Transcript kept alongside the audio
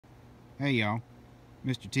Hey y'all,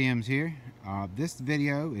 Mr. Tim's here. This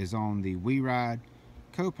video is on the WeeRide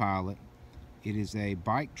Copilot. It is a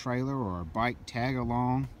bike trailer or a bike tag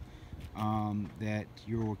along that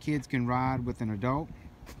your kids can ride with an adult.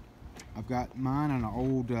 I've got mine on an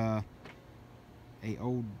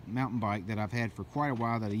old mountain bike that I've had for quite a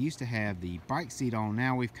while that I used to have the bike seat on.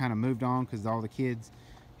 Now we've kind of moved on because all the kids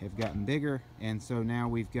have gotten bigger, and so now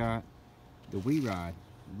we've got the WeeRide.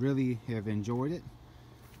 Really have enjoyed it.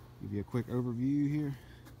 Give you a quick overview here.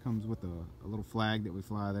 Comes with a little flag that we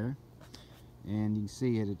fly there, and you can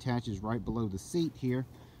see it attaches right below the seat here.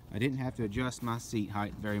 I didn't have to adjust my seat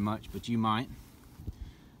height very much, but you might.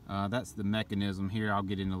 That's the mechanism here. I'll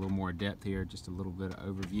get in a little more depth here, just a little bit of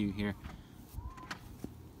overview here.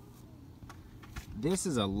 This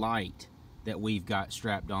is a light that we've got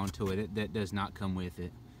strapped onto it that does not come with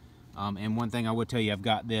it. And one thing I would tell you, I've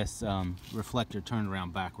got this reflector turned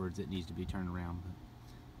around backwards. It needs to be turned around.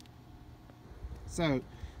 So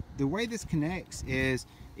the way this connects is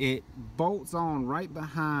it bolts on right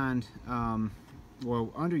behind,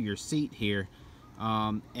 well, under your seat here,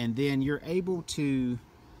 and then you're able to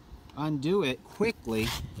undo it quickly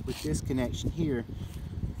with this connection here.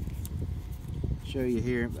 Show you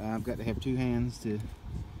here. I've got to have two hands to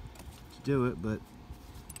do it, but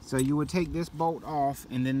so you would take this bolt off,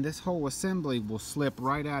 and then this whole assembly will slip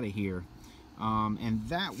right out of here. And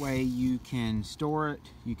that way you can store it,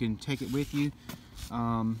 you can take it with you.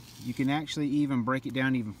 You can actually even break it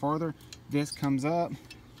down even farther. This comes up,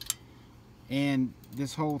 and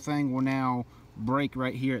this whole thing will now break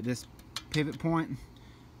right here at this pivot point.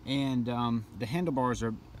 And the handlebars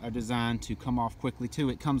are designed to come off quickly too.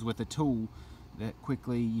 It comes with a tool that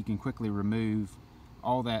you can quickly remove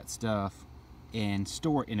all that stuff and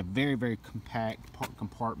store it in a very, very compact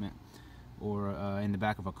compartment, or in the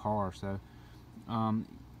back of a car. So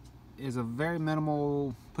is a very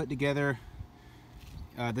minimal put together.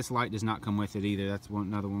 This light does not come with it either. That's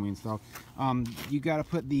another one we installed. You got to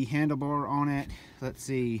put the handlebar on it. Let's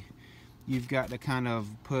see, you've got to kind of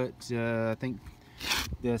put I think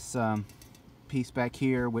this piece back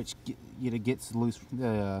here, which gets loose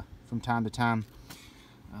from time to time,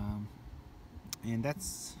 and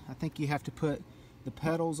that's, I think you have to put the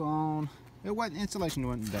pedals on. Installation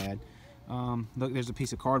wasn't bad. Look, there's a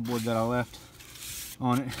piece of cardboard that I left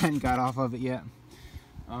on it. Hadn't got off of it yet.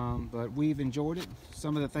 But we've enjoyed it.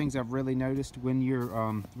 Some of the things I've really noticed when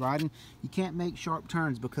you're riding, you can't make sharp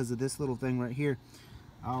turns because of this little thing right here.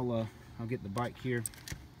 I'll get the bike here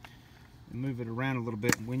and move it around a little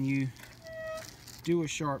bit. When you do a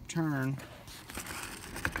sharp turn,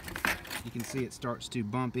 you can see it starts to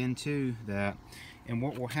bump into that, and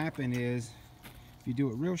what will happen is, if you do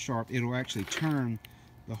it real sharp, it'll actually turn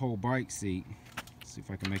the whole bike seat. Let's see if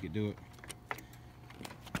I can make it do it.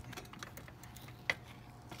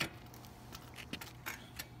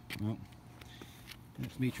 Well,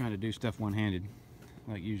 that's me trying to do stuff one-handed,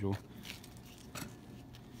 like usual.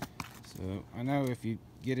 So I know if you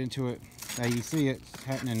get into it, now you see it's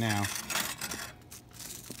happening now.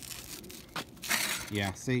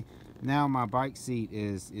 Yeah, see, now my bike seat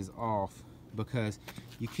is off because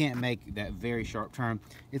you can't make that very sharp turn.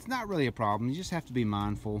 It's not really a problem. You just have to be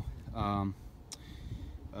mindful of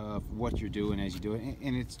what you're doing as you do it,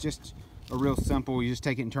 and it's just a real simple, you just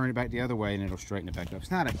take it and turn it back the other way and it'll straighten it back up.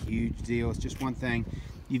 It's not a huge deal. It's just one thing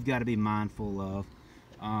you've got to be mindful of.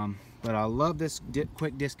 But I love this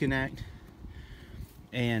quick disconnect.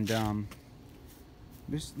 And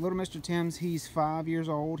this little Mr. Tim's, he's 5 years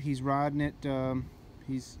old. He's riding it.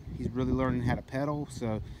 He's really learning how to pedal.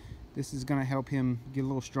 So this is going to help him get a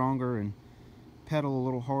little stronger and pedal a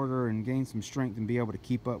little harder and gain some strength and be able to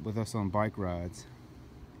keep up with us on bike rides.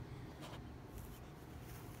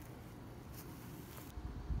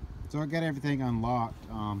 So I got everything unlocked,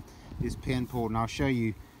 this pin pulled, and I'll show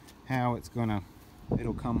you how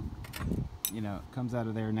it'll come, it comes out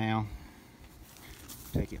of there now.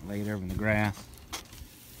 Take it later in the grass.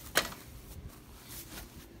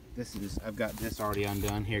 I've got this already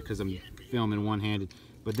undone here because I'm filming one-handed,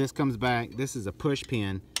 but this comes back. This is a push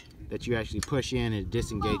pin that you actually push in, and it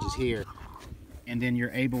disengages here, and then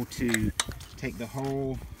you're able to take the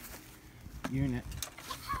whole unit .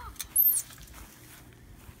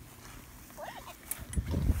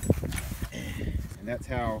 And that's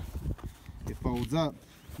how it folds up.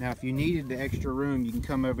 Now if you needed the extra room, you can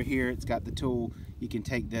come over here. It's got the tool. You can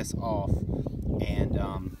take this off and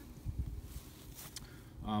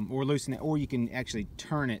or loosen it, or you can actually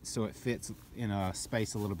turn it so it fits in a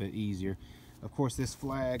space a little bit easier. Of course, this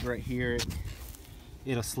flag right here,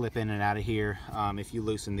 it'll slip in and out of here if you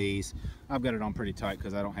loosen these. I've got it on pretty tight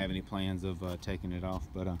because I don't have any plans of taking it off,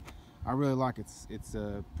 but I really like it. It's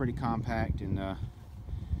pretty compact and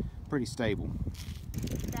pretty stable.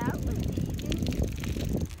 That was easy.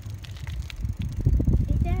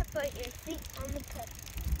 See that? Put your feet on the pedal.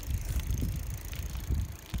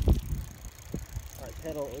 All right,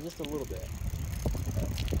 pedal just a little bit.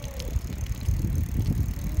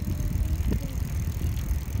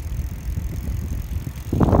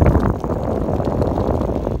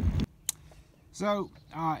 So,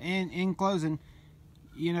 in closing,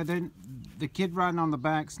 you know, the kid riding on the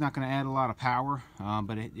back's not going to add a lot of power,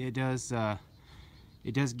 but it does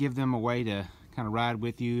give them a way to kind of ride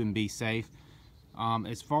with you and be safe.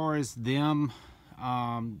 As far as them,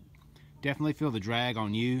 definitely feel the drag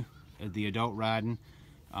on you, the adult riding.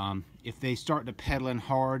 If they start to pedaling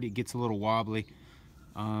hard, it gets a little wobbly.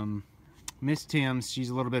 Miss Tim's, she's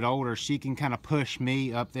a little bit older. She can kind of push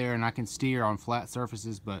me up there, and I can steer on flat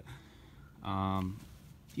surfaces, but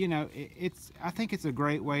you know, I think it's a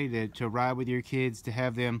great way to ride with your kids, to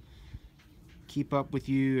have them keep up with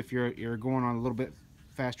you if you're going on a little bit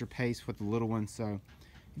faster pace with the little ones. So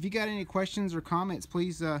if you got any questions or comments,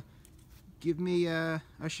 please give me a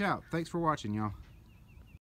shout. Thanks for watching, y'all.